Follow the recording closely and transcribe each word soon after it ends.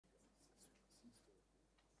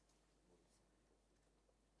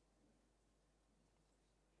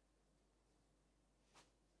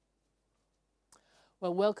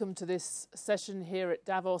Well, welcome to this session here at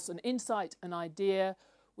Davos, An Insight, an Idea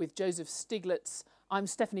with Joseph Stiglitz. I'm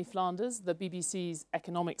Stephanie Flanders, the BBC's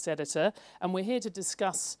economics editor, and we're here to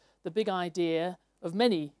discuss the big idea of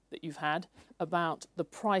many that you've had about the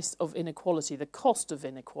price of inequality, the cost of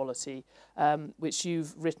inequality, which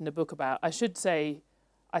you've written a book about. I should say,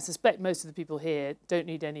 I suspect most of the people here don't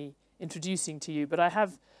need any introducing to you, but I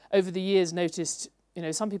have over the years noticed,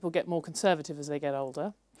 some people get more conservative as they get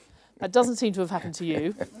older. That doesn't seem to have happened to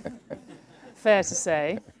you, fair to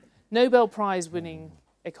say. Nobel Prize winning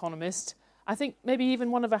economist, I think maybe even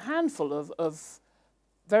one of a handful of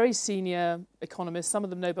very senior economists, some of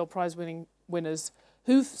them Nobel Prize winning winners,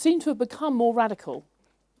 who seem to have become more radical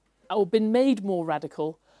or been made more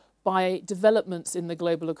radical by developments in the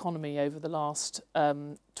global economy over the last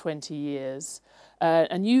 20 years.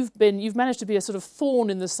 And you've managed to be a sort of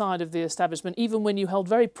thorn in the side of the establishment, even when you held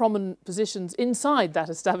very prominent positions inside that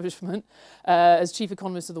establishment, as chief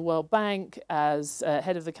economist of the World Bank, as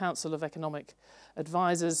head of the Council of Economic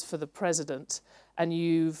Advisors for the president, and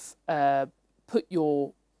you've put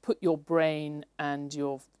your brain and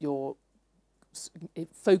your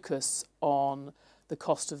focus on the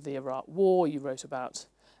cost of the Iraq War. You wrote about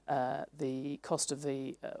the cost of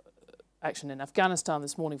the action in Afghanistan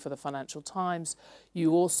this morning for the Financial Times.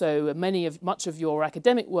 You also, much of your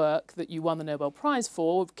academic work that you won the Nobel Prize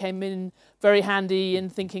for came in very handy in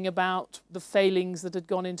thinking about the failings that had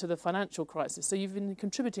gone into the financial crisis. So you've been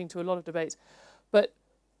contributing to a lot of debates. But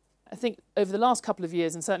I think over the last couple of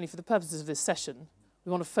years, and certainly for the purposes of this session,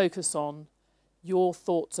 we want to focus on your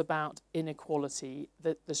thoughts about inequality,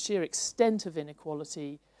 the sheer extent of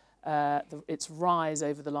inequality, its rise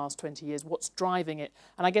over the last 20 years, what's driving it.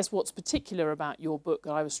 And I guess what's particular about your book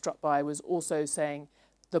that I was struck by was also saying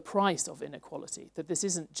the price of inequality, that this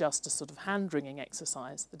isn't just a sort of hand-wringing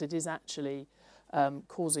exercise, that it is actually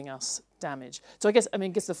causing us damage. So I guess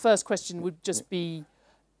the first question would just be,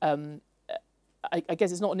 I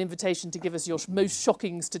guess it's not an invitation to give us your most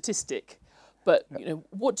shocking statistic, but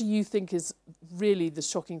what do you think is really the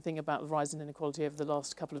shocking thing about the rise in inequality over the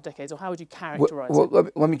last couple of decades, or how would you characterise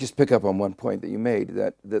it? Let me just pick up on one point that you made,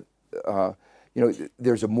 that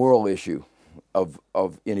there's a moral issue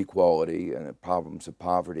of inequality and problems of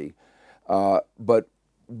poverty, but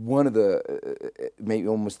one of the maybe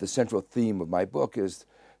almost the central theme of my book is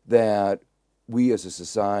that we as a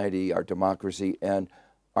society, our democracy, and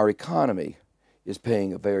our economy is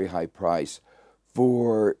paying a very high price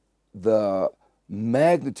for the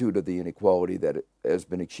magnitude of the inequality that has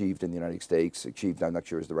been achieved in the United States, I'm not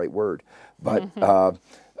sure is the right word, but that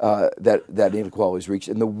inequality is reached,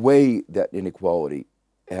 and the way that inequality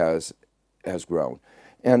has grown.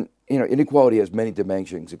 And inequality has many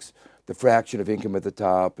dimensions. It's the fraction of income at the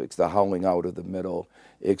top, it's the hollowing out of the middle,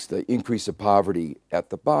 it's the increase of poverty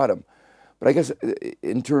at the bottom. But I guess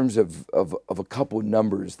in terms of a couple of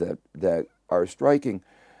numbers that are striking,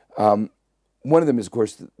 one of them is, of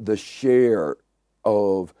course, the share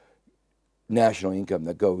of national income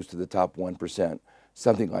that goes to the top 1%,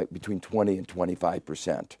 something like between 20 and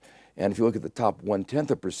 25%. And if you look at the top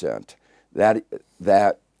 1/10%,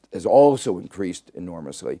 that has also increased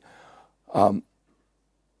enormously.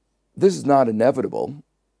 This is not inevitable,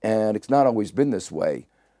 and it's not always been this way.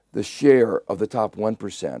 The share of the top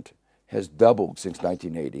 1% has doubled since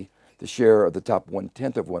 1980. The share of the top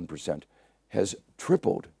 1/10 of 1% has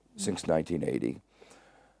tripled since 1980.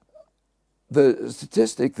 The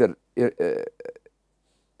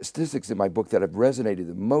statistics in my book that have resonated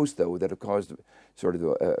the most, though, that have caused sort of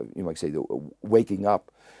you might say the waking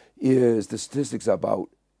up, is the statistics about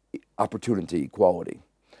opportunity equality.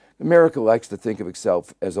 America likes to think of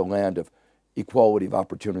itself as a land of equality of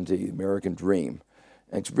opportunity, the American dream.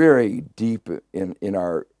 And it's very deep in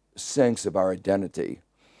our sense of our identity.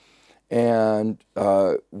 And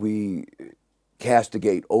we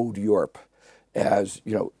castigate old Europe as,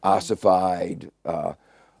 ossified.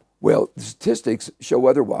 Well, the statistics show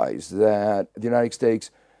otherwise, that the United States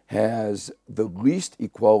has the least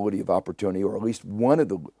equality of opportunity, or at least one of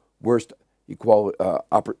the worst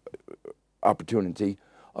opportunity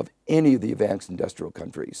of any of the advanced industrial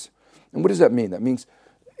countries. And what does that mean? That means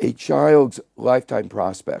a child's lifetime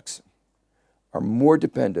prospects are more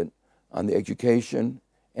dependent on the education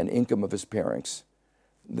and income of his parents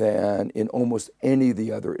than in almost any of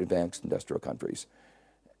the other advanced industrial countries.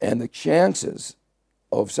 And the chances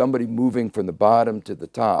of somebody moving from the bottom to the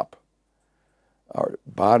top, or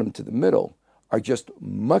bottom to the middle, are just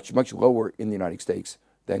much, much lower in the United States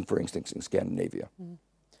than, for instance, in Scandinavia.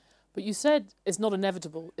 But you said it's not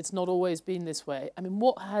inevitable, it's not always been this way.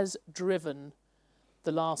 What has driven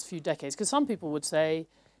the last few decades? Because some people would say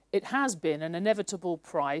it has been an inevitable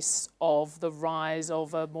price of the rise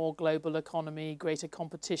of a more global economy, greater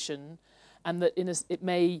competition, and that it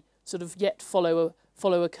may sort of yet follow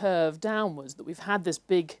a curve downwards, that we've had this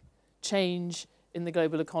big change in the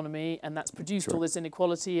global economy and that's produced all this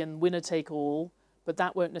inequality and winner take all, but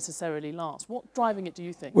that won't necessarily last. What's driving it, do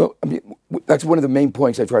you think? Well, I mean, that's one of the main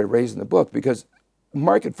points I try to raise in the book, because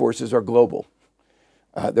market forces are global.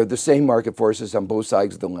 They're the same market forces on both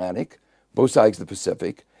sides of the Atlantic, both sides of the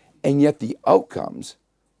Pacific, and yet the outcomes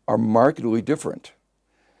are markedly different.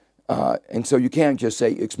 And so you can't just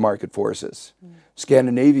say it's market forces.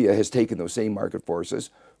 Scandinavia has taken those same market forces,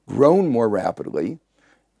 grown more rapidly,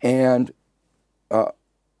 and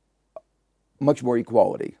much more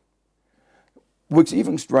equality. What's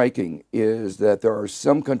even striking is that there are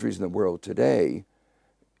some countries in the world today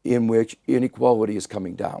in which inequality is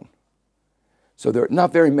coming down. So there are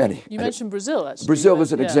not very many. You mentioned Brazil, actually. Brazil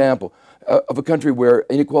is an example of a country where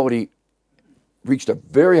inequality reached a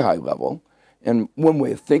very high level. And one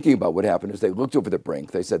way of thinking about what happened is they looked over the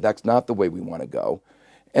brink. They said, that's not the way we want to go.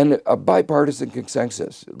 And a bipartisan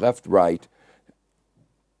consensus, left, right,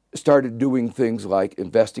 started doing things like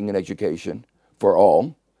investing in education for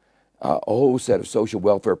all, a whole set of social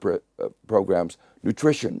welfare programs,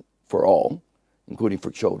 nutrition for all, including for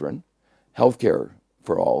children, healthcare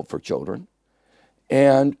for all for children.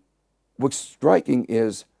 And what's striking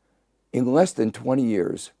is in less than 20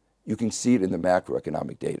 years, you can see it in the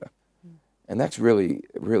macroeconomic data. And that's really,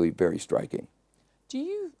 really very striking. Do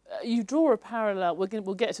you draw a parallel?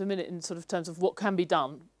 We'll get to a minute in sort of terms of what can be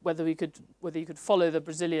done, whether you could follow the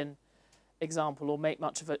Brazilian example or make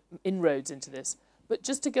much of inroads into this. But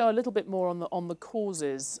just to go a little bit more on the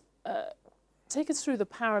causes, take us through the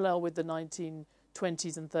parallel with the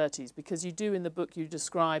 1920s and 30s, because you do in the book, you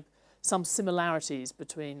describe some similarities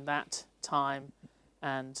between that time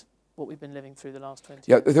and what we've been living through the last 20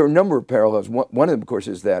 years. Yeah, there are a number of parallels. One of them, of course,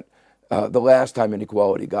 is that the last time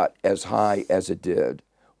inequality got as high as it did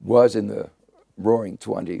was in the roaring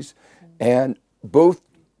 20s. And both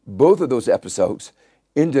of those episodes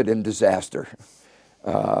ended in disaster.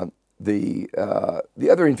 The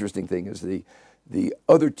other interesting thing is the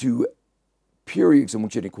other two periods in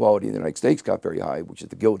which inequality in the United States got very high, which is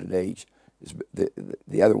the Gilded Age, is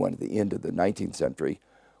the other one at the end of the 19th century,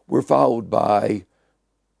 were followed by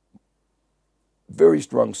very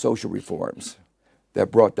strong social reforms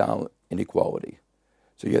that brought down inequality.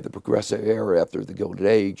 So you had the Progressive era after the Gilded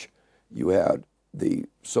Age, you had the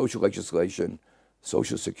social legislation,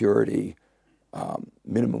 Social Security,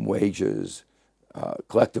 minimum wages,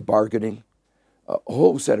 collective bargaining, a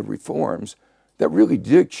whole set of reforms that really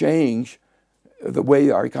did change the way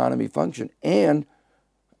our economy functioned and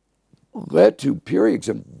led to periods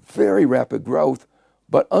of very rapid growth.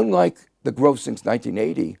 But unlike the growth since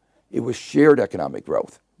 1980, it was shared economic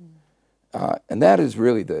growth. And that is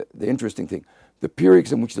really the interesting thing. The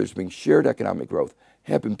periods in which there's been shared economic growth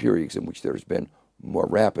have been periods in which there's been more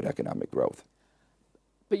rapid economic growth.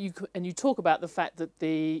 But you talk about the fact that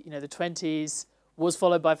the 20s was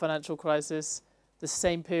followed by financial crisis, the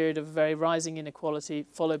same period of very rising inequality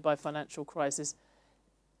followed by financial crisis.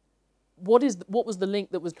 What was the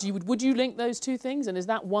link that was? Would you link those two things? And is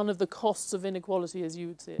that one of the costs of inequality, as you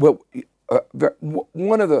would see it? Well,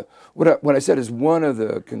 what I said is one of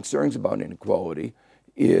the concerns about inequality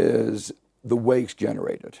is the way it's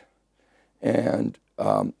generated. And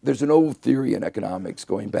there's an old theory in economics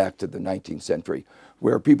going back to the 19th century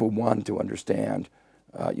where people wanted to understand,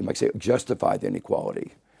 you might say, justify the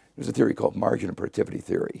inequality. There's a theory called marginal productivity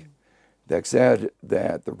theory that said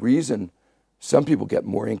that the reason some people get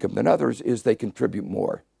more income than others is they contribute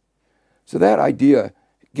more. So that idea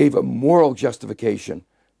gave a moral justification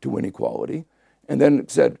to inequality, and then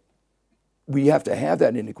it said we have to have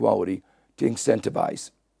that inequality to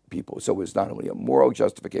incentivize people. So it was not only a moral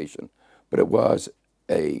justification, but it was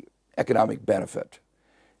an economic benefit.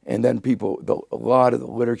 And then a lot of the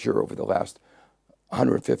literature over the last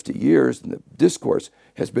 150 years and the discourse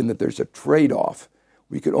has been that there's a trade-off.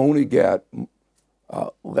 We could only get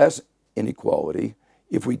less inequality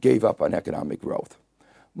if we gave up on economic growth.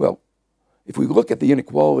 Well, if we look at the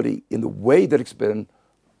inequality in the way that it's been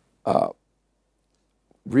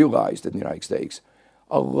realized in the United States,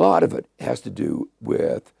 a lot of it has to do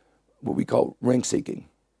with what we call rent seeking.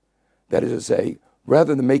 That is to say,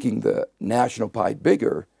 rather than making the national pie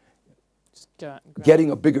bigger,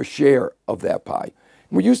 getting a bigger share of that pie.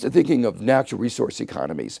 We're used to thinking of natural resource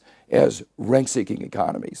economies as rent-seeking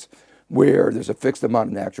economies, where there's a fixed amount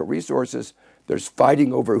of natural resources, there's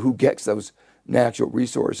fighting over who gets those natural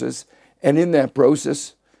resources, and in that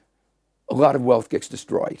process, a lot of wealth gets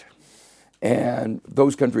destroyed. And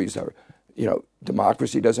those countries are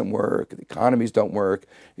democracy doesn't work, the economies don't work.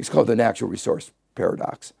 It's called the natural resource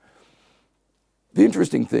paradox. The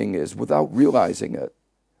interesting thing is, without realizing it,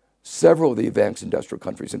 several of the advanced industrial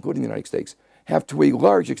countries, including the United States, have to a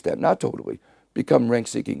large extent, not totally, become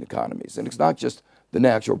rent-seeking economies. And it's not just the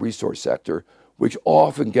natural resource sector, which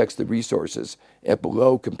often gets the resources at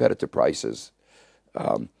below competitive prices.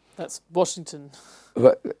 That's Washington.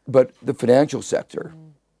 But the financial sector.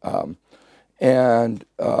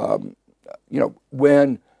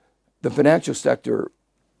 When the financial sector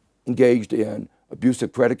engaged in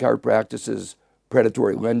abusive credit card practices,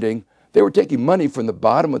 predatory lending, they were taking money from the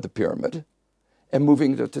bottom of the pyramid and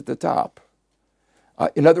moving it to the top.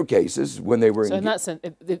 In other cases, when they were... So in that sense,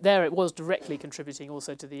 it was directly contributing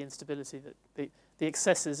also to the instability, that the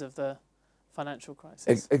excesses of the financial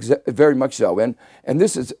crisis. Very much so. And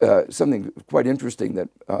this is something quite interesting that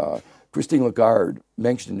Christine Lagarde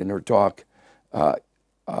mentioned in her talk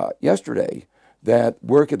yesterday, that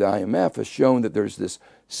work at the IMF has shown that there's this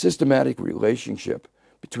systematic relationship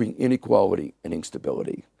between inequality and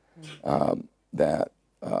instability, that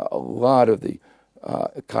a lot of the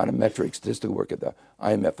econometric statistical work at the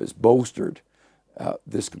IMF has bolstered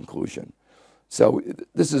this conclusion. So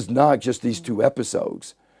this is not just these two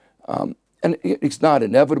episodes. And it's not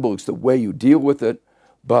inevitable, it's the way you deal with it.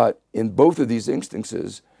 But in both of these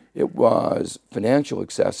instances, it was financial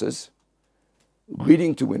excesses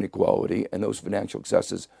leading to inequality, and those financial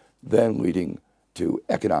excesses then leading to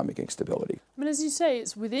economic instability. I mean, as you say,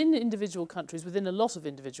 it's within individual countries, within a lot of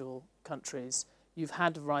individual countries, you've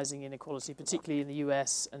had rising inequality, particularly in the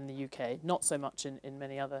US and the UK, not so much in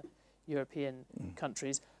many other European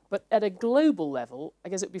countries. But at a global level, I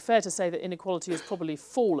guess it would be fair to say that inequality has probably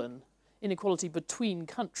fallen. Inequality between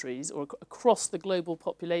countries or across the global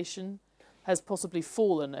population has possibly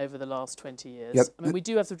fallen over the last 20 years. Yep. I mean, we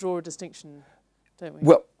do have to draw a distinction, don't we?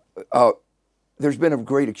 Well, there's been a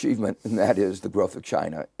great achievement, and that is the growth of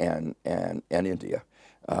China and India,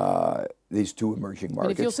 these two emerging markets. I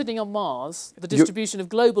mean, if you're sitting on Mars, the distribution of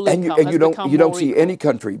global income has become more you don't see equal. any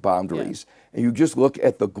country boundaries, and you just look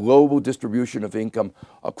at the global distribution of income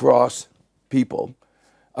across people.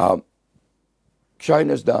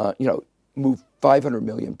 China's done, moved 500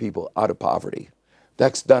 million people out of poverty.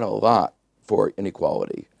 That's done a lot for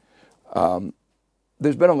inequality.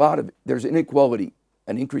 There's inequality,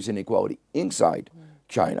 an increase in inequality inside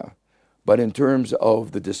China. But in terms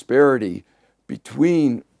of the disparity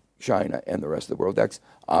between China and the rest of the world, that's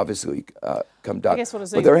obviously come down.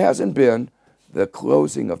 But there hasn't been the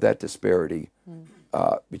closing of that disparity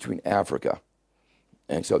between Africa.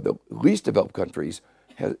 And so the least developed countries,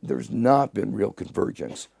 there's not been real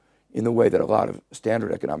convergence in the way that a lot of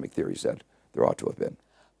standard economic theory said there ought to have been.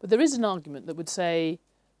 But there is an argument that would say,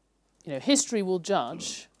 history will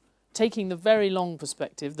judge, taking the very long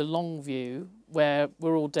perspective, the long view, where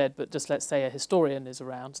we're all dead, but just let's say a historian is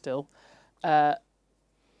around still,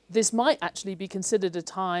 this might actually be considered a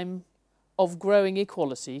time of growing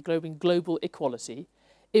equality, global equality,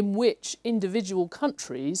 in which individual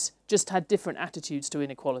countries just had different attitudes to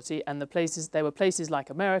inequality, and there were places like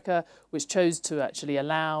America which chose to actually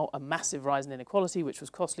allow a massive rise in inequality, which was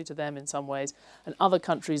costly to them in some ways, and other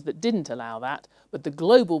countries that didn't allow that. But the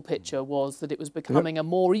global picture was that it was becoming a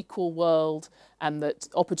more equal world and that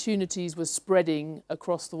opportunities were spreading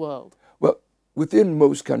across the world. Well, within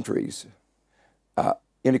most countries,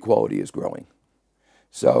 inequality is growing.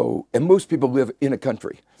 So, and most people live in a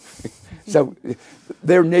country. So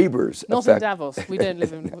they're neighbors. Not in Davos. We don't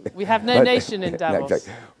live in, we have no nation in Davos.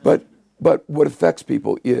 Exactly. But what affects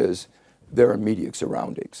people is their immediate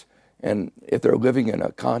surroundings. And if they're living in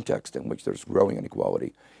a context in which there's growing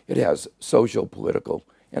inequality, it has social, political,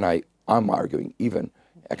 and I'm arguing even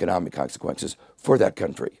economic consequences for that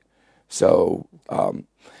country. So,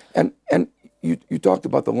 and you talked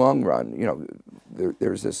about the long run.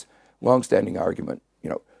 There's this long-standing argument,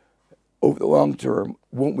 over the long term,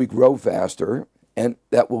 won't we grow faster? And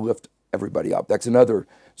that will lift everybody up. That's another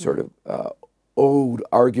sort of old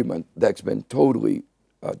argument that's been totally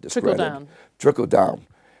discredited. Trickle down.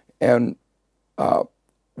 And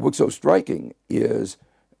what's so striking is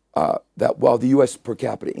that while the U.S. per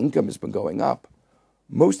capita income has been going up,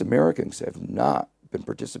 most Americans have not been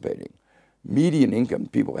participating. Median income,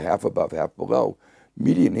 people half above, half below,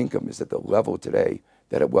 median income is at the level today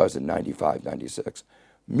that it was in 95, 96.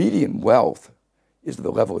 Median wealth is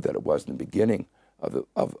the level that it was in the beginning of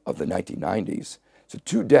the 1990s. So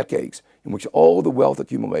 2 decades in which all the wealth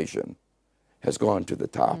accumulation has gone to the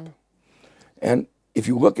top. And if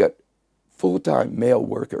you look at full-time male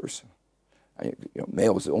workers,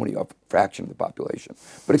 male is only a fraction of the population,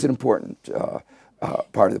 but it's an important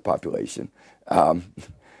part of the population.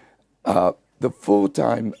 The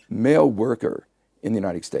full-time male worker in the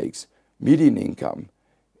United States, median income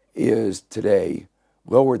is today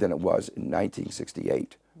lower than it was in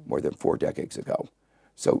 1968, more than 4 decades ago.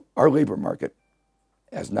 So our labor market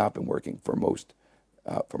has not been working for most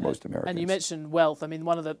Americans. And you mentioned wealth. I mean,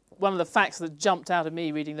 one of the facts that jumped out at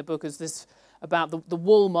me reading the book is this about the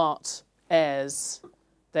Walmart heirs.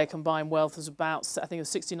 Their combined wealth is about, I think it was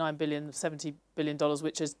 $69 billion, $70 billion,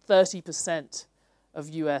 which is 30% of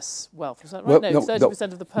U.S. wealth. Was that right? Well, no,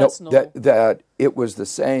 30% of the personal. No, that it was the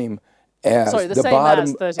same as Sorry, the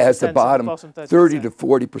bottom, as the bottom 30 to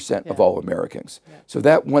 40% Yeah. of all Americans. Yeah. So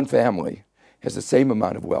that one family has the same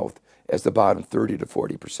amount of wealth as the bottom 30 to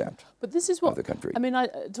 40% But this is what, of the country. I mean, I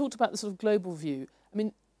talked about the sort of global view. I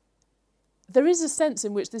mean, there is a sense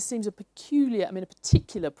in which this seems a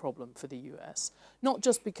particular problem for the US, not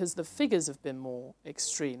just because the figures have been more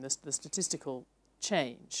extreme, the statistical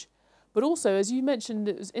change, but also, as you mentioned,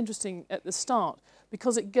 it was interesting at the start,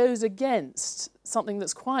 because it goes against something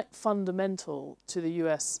that's quite fundamental to the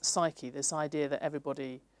US psyche, this idea that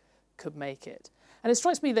everybody could make it. And it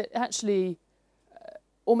strikes me that actually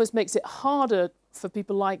almost makes it harder for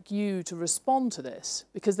people like you to respond to this,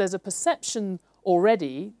 because there's a perception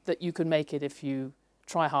already that you can make it if you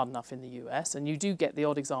try hard enough in the US, and you do get the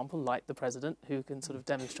odd example, like the president, who can sort of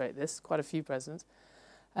demonstrate this, quite a few presidents.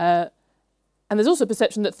 And there's also a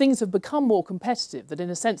perception that things have become more competitive, that in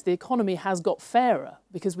a sense the economy has got fairer,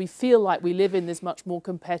 because we feel like we live in this much more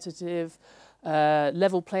competitive,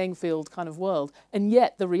 level playing field kind of world. And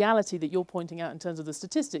yet the reality that you're pointing out in terms of the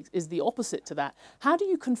statistics is the opposite to that. How do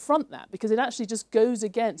you confront that? Because it actually just goes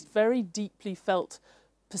against very deeply felt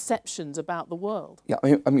perceptions about the world. Yeah,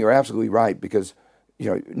 I mean, you're absolutely right, because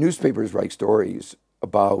newspapers write stories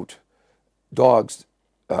about dogs,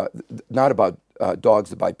 not about dogs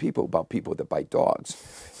that bite people, about people that bite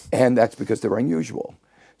dogs. And that's because they're unusual.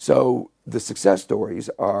 So the success stories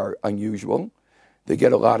are unusual. They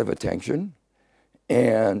get a lot of attention.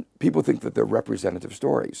 And people think that they're representative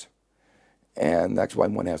stories. And that's why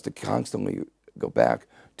one has to constantly go back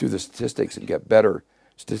to the statistics and get better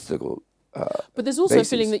statistical But there's also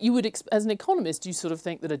bases. a feeling that you would, as an economist, you sort of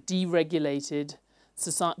think that a deregulated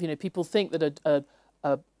society, people think that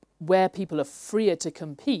where people are freer to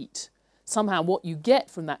compete, somehow what you get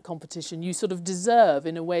from that competition you sort of deserve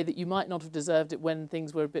in a way that you might not have deserved it when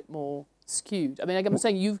things were a bit more skewed. I mean, I'm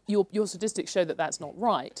saying your statistics show that that's not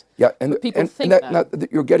right. Yeah, and but people think that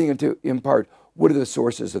you're getting into, in part, what are the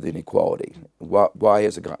sources of the inequality? Why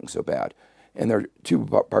has it gotten so bad? And there are two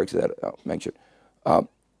parts of that I'll mention.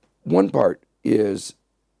 One part is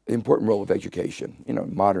the important role of education.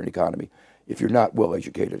 In modern economy, if you're not well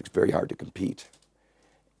educated, it's very hard to compete.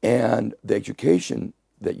 And the education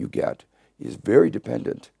that you get is very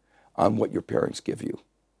dependent on what your parents give you.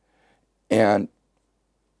 And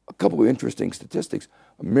a couple of interesting statistics.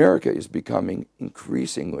 America is becoming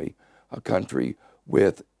increasingly a country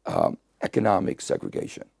with economic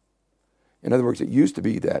segregation. In other words, it used to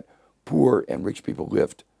be that poor and rich people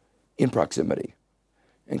lived in proximity.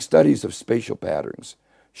 And studies of spatial patterns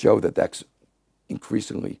show that that's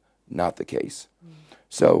increasingly not the case.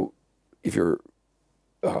 So if you're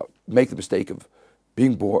make the mistake of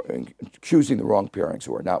being born and choosing the wrong parents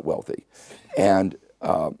who are not wealthy, and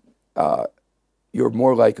you're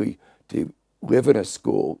more likely to live in a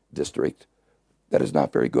school district that is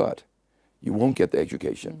not very good. You won't get the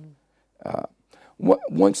education.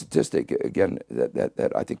 One statistic, again,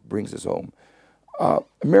 that I think brings us home,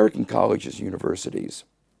 American colleges and universities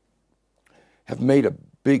have made a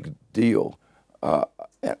big deal,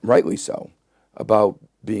 and rightly so, about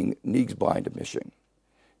being needs blind admission.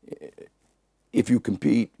 If you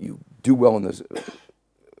compete, you do well in the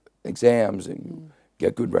exams and you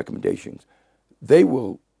get good recommendations, they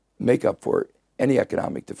will make up for any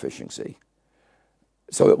economic deficiency.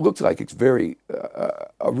 So it looks like it's very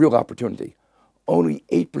a real opportunity. Only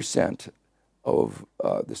 8% of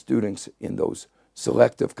the students in those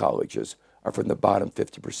selective colleges are from the bottom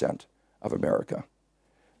 50% of America.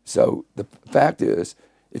 So the fact is,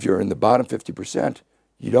 if you're in the bottom 50%,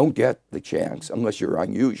 you don't get the chance, unless you're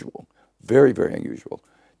unusual, very, very unusual,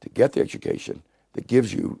 to get the education that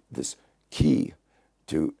gives you this key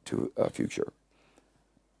to a future.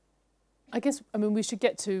 I guess, we should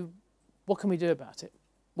get to what can we do about it?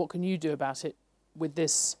 What can you do about it with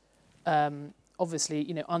this,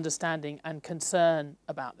 obviously, understanding and concern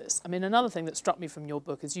about this? Another thing that struck me from your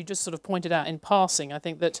book is you just sort of pointed out in passing, I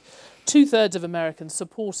think, that 2/3 of Americans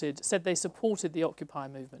said they supported the Occupy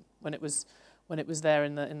movement when it was there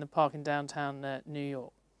in the park in downtown New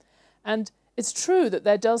York. And it's true that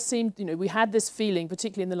there does seem, we had this feeling,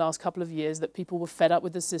 particularly in the last couple of years, that people were fed up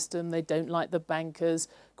with the system, they don't like the bankers,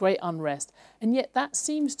 great unrest. And yet that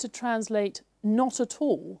seems to translate not at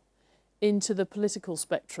all into the political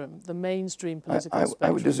spectrum, the mainstream political spectrum.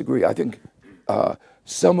 I would disagree. I think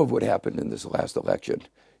some of what happened in this last election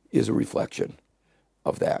is a reflection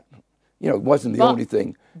of that. It wasn't the only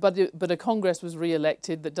thing. But a Congress was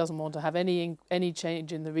re-elected that doesn't want to have any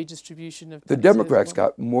change in the redistribution of taxes. The Democrats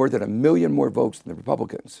got more than 1 million more votes than the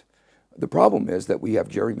Republicans. The problem is that we have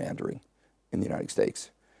gerrymandering in the United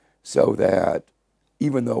States, so that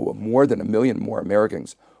even though more than 1 million more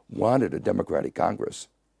Americans wanted a Democratic Congress,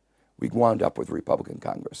 we wound up with a Republican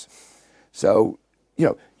Congress. So,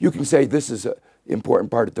 you can say this is an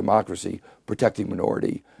important part of democracy, protecting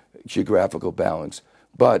minority, geographical balance.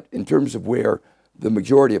 But in terms of where the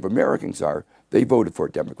majority of Americans are, they voted for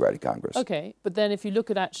a Democratic Congress. Okay, but then if you look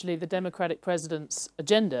at actually the Democratic president's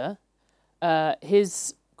agenda,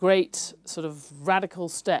 his great sort of radical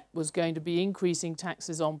step was going to be increasing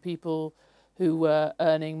taxes on people who were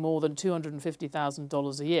earning more than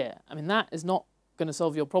 $250,000 a year. I mean, that is not going to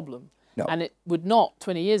solve your problem. No. And it would not,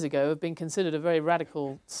 20 years ago, have been considered a very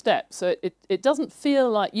radical step. So it doesn't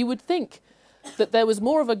feel like, you would think that there was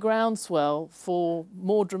more of a groundswell for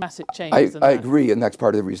more dramatic changes than that. I agree, and that's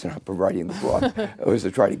part of the reason I'm writing the book, was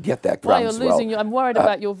to try to get that groundswell. You're losing I'm worried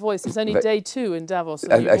about your voice. It's only day 2 in Davos,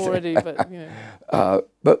 and you've already,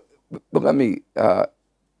 but let me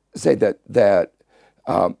say that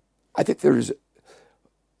I think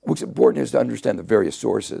what's important is to understand the various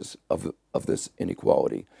sources of this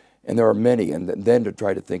inequality. And there are many, and then to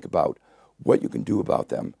try to think about what you can do about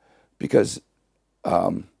them, because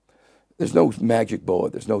there's no magic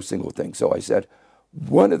bullet, there's no single thing. So I said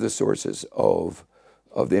one of the sources of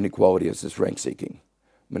the inequality is this rank-seeking,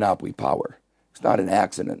 monopoly power. It's not an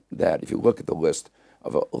accident that if you look at the list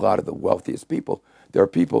of a lot of the wealthiest people, there are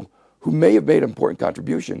people who may have made important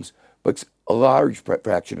contributions, but a large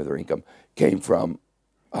fraction of their income came from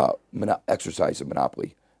exercise of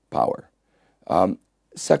monopoly power.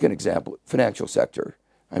 Second example, financial sector.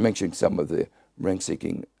 I mentioned some of the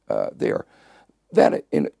rank-seeking there. That,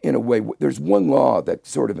 in a way, there's one law that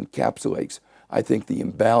sort of encapsulates, I think, the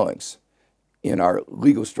imbalance in our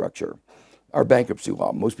legal structure, our bankruptcy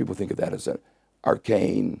law. Most people think of that as an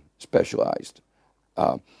arcane, specialized.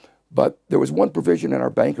 But there was one provision in our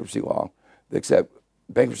bankruptcy law that said,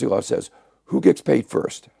 bankruptcy law says, who gets paid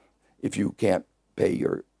first if you can't pay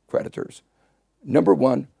your creditors? Number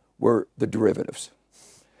one were the derivatives.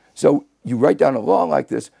 So you write down a law like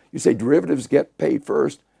this, you say derivatives get paid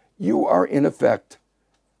first, you are in effect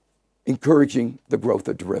encouraging the growth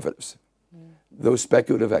of derivatives. Those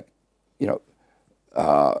speculative,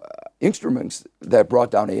 instruments that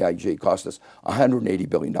brought down AIG cost us $180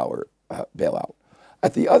 billion bailout.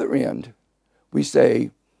 At the other end, we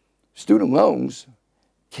say student loans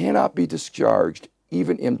cannot be discharged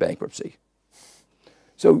even in bankruptcy.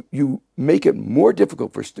 So you make it more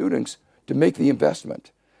difficult for students to make the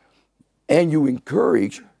investment, and you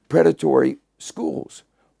encourage predatory schools,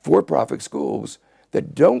 for-profit schools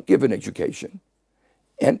that don't give an education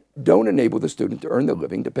and don't enable the student to earn the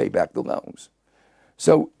living to pay back the loans.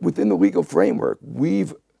 So within the legal framework,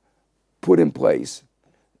 we've put in place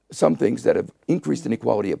some things that have increased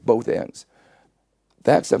inequality at both ends.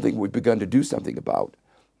 That's something we've begun to do something about.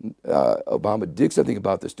 Obama did something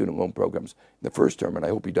about the student loan programs in the first term, and I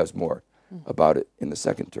hope he does more about it in the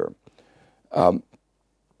second term.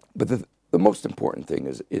 But the most important thing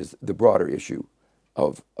is the broader issue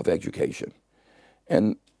of education.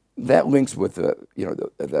 And that links with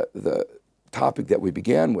the topic that we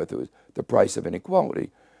began with, was the price of inequality.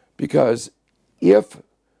 Because if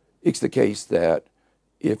it's the case that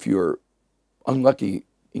if you're unlucky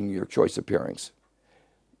in your choice of parents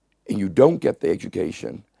and you don't get the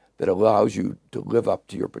education that allows you to live up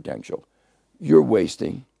to your potential, you're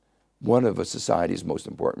wasting one of a society's most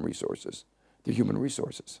important resources, the human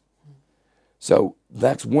resources. So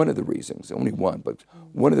that's one of the reasons, only one, but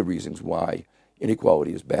one of the reasons why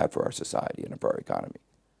inequality is bad for our society and for our economy.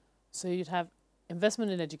 So you'd have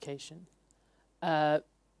investment in education,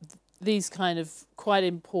 these kind of quite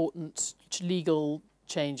important legal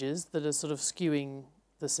changes that are sort of skewing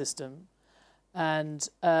the system, and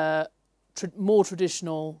more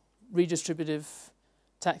traditional redistributive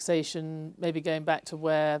taxation, maybe going back to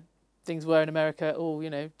where things were in America,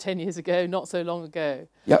 10 years ago, not so long ago.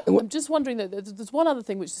 Yeah, I'm just wondering that there's one other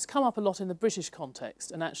thing which has come up a lot in the British context,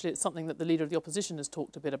 and actually it's something that the leader of the opposition has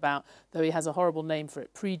talked a bit about, though he has a horrible name for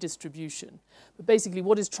it, pre-distribution. But basically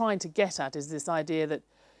what he's trying to get at is this idea that,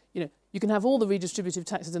 you can have all the redistributive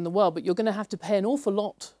taxes in the world, but you're going to have to pay an awful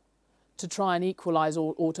lot to try and equalise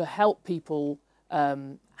or to help people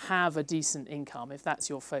have a decent income, if that's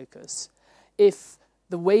your focus, if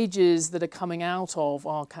the wages that are coming out of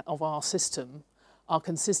our system are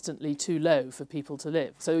consistently too low for people to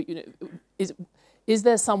live? So, is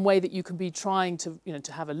there some way that you can be trying to,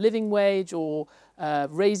 to have a living wage or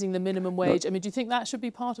raising the minimum wage? I mean, do you think that should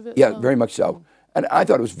be part of it? Yeah, very much so. And I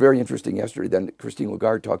thought it was very interesting yesterday that Christine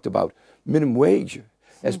Lagarde talked about minimum wage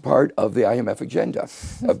as part of the IMF agenda.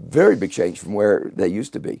 A very big change from where they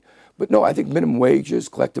used to be. But no, I think minimum wages,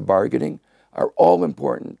 collective bargaining are all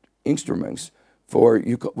important instruments for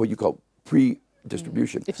what you call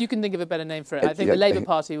pre-distribution. If you can think of a better name for it, I think the Labour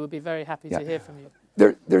Party would be very happy to hear from you.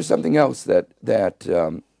 There's something else that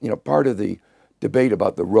part of the debate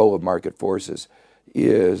about the role of market forces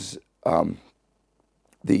is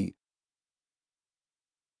the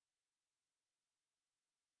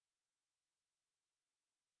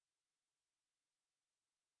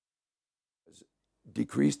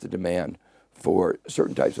decrease the demand for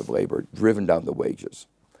certain types of labor, driven down the wages.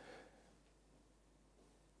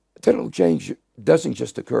 Technical change doesn't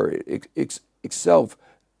just occur. It's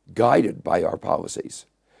self-guided by our policies.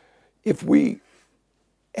 If we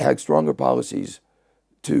had stronger policies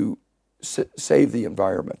to save the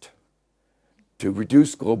environment, to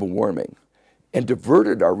reduce global warming, and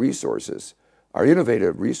diverted our resources, our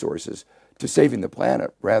innovative resources, to saving the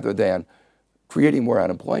planet rather than creating more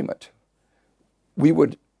unemployment, we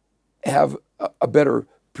would have a better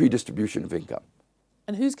pre-distribution of income.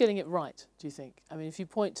 And who's getting it right, do you think? I mean, if you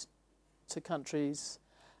point to countries,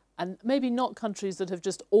 and maybe not countries that have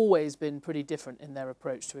just always been pretty different in their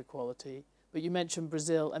approach to equality, but you mentioned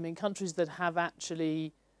Brazil. I mean, countries that have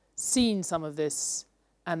actually seen some of this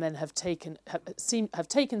and then have taken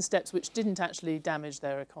steps which didn't actually damage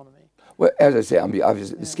their economy. Well, as I say, I mean,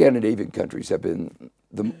 obviously, the Scandinavian countries have been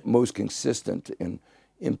the most consistent in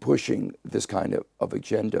pushing this kind of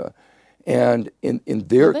agenda. And in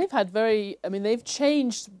their... Well, they've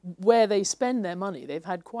changed where they spend their money. They've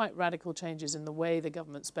had quite radical changes in the way the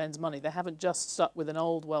government spends money. They haven't just stuck with an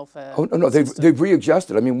old welfare no, they've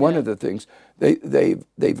readjusted. I mean, one of the things,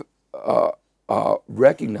 they've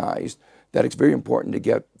recognized that it's very important to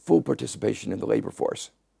get full participation in the labor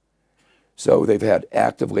force. So they've had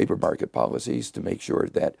active labor market policies to make sure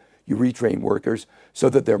that you retrain workers so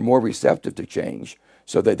that they're more receptive to change,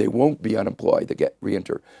 so that they won't be unemployed, they get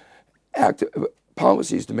reenter. Active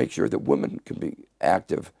policies to make sure that women can be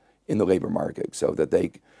active in the labor market, so that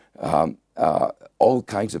they, all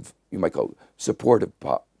kinds of, you might call supportive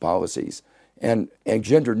policies, and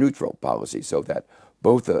gender neutral policies, so that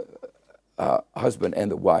both the husband and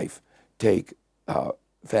the wife take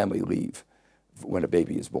family leave when a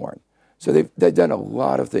baby is born. So they've done a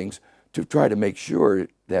lot of things to try to make sure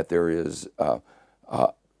that there is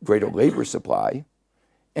greater labor supply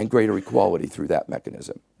and greater equality through that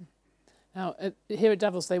mechanism. Now, here at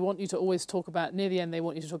Davos, they want you to always talk about, near the end, they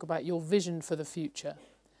want you to talk about your vision for the future.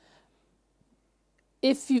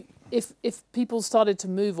 If people started to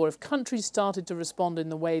move, or if countries started to respond in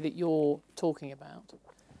the way that you're talking about,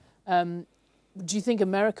 do you think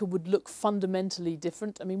America would look fundamentally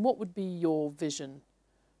different? I mean, what would be your vision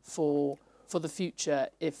for the future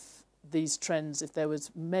if these trends, if there was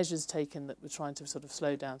measures taken that were trying to sort of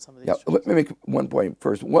slow down some of these trends? Let me make one point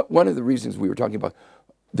first. One of the reasons we were talking about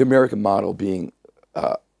the American model being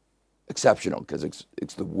exceptional, because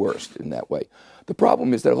it's the worst in that way. The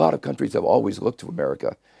problem is that a lot of countries have always looked to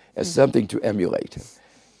America as something to emulate.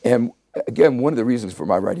 And again, one of the reasons for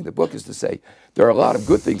my writing the book is to say there are a lot of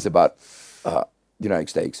good things about the United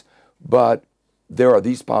States, but there are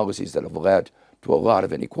these policies that have led to a lot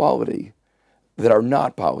of inequality that are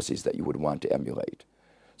not policies that you would want to emulate.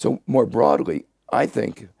 So more broadly, I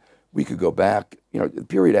think we could go back, the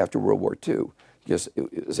period after World War II, just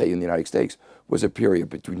say in the United States, was a period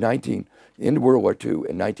between in World War II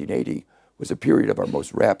and 1980 was a period of our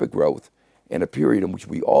most rapid growth and a period in which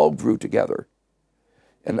we all grew together.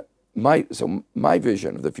 And my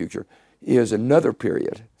vision of the future is another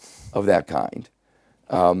period of that kind.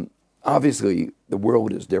 Obviously, the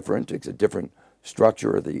world is different. It's a different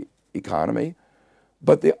structure of the economy.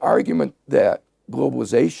 But the argument that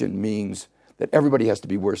globalization means that everybody has to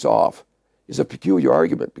be worse off is a peculiar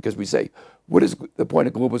argument, because we say, what is the point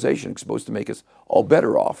of globalization? It's supposed to make us all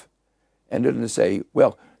better off. And then to say,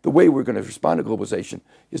 well, the way we're going to respond to globalization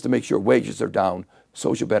is to make sure wages are down,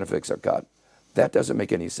 social benefits are cut. That doesn't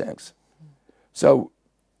make any sense. So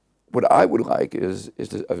what I would like is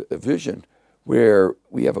a vision where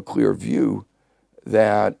we have a clear view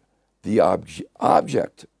that the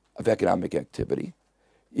object of economic activity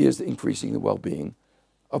is increasing the well-being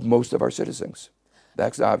of most of our citizens.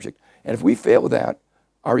 That's the object. And if we fail that,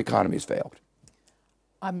 our economy has failed.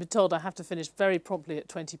 I'm told I have to finish very promptly at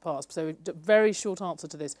 20 past, so a very short answer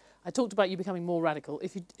to this. I talked about you becoming more radical.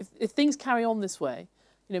 If things carry on this way,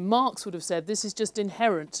 you know, Marx would have said this is just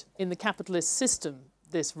inherent in the capitalist system,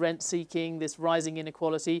 this rent-seeking, this rising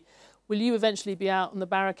inequality. Will you eventually be out on the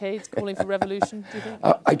barricades calling for revolution, do you think?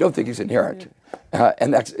 I don't think it's inherent.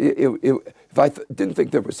 And that's, if I didn't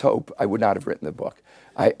think there was hope, I would not have written the book.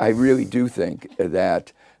 I really do think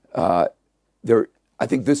that I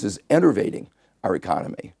think this is enervating our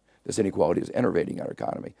economy. This inequality is enervating our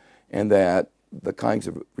economy. And that the kinds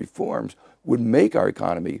of reforms would make our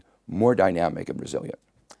economy more dynamic and resilient.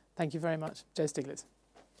 Thank you very much. Joe Stiglitz.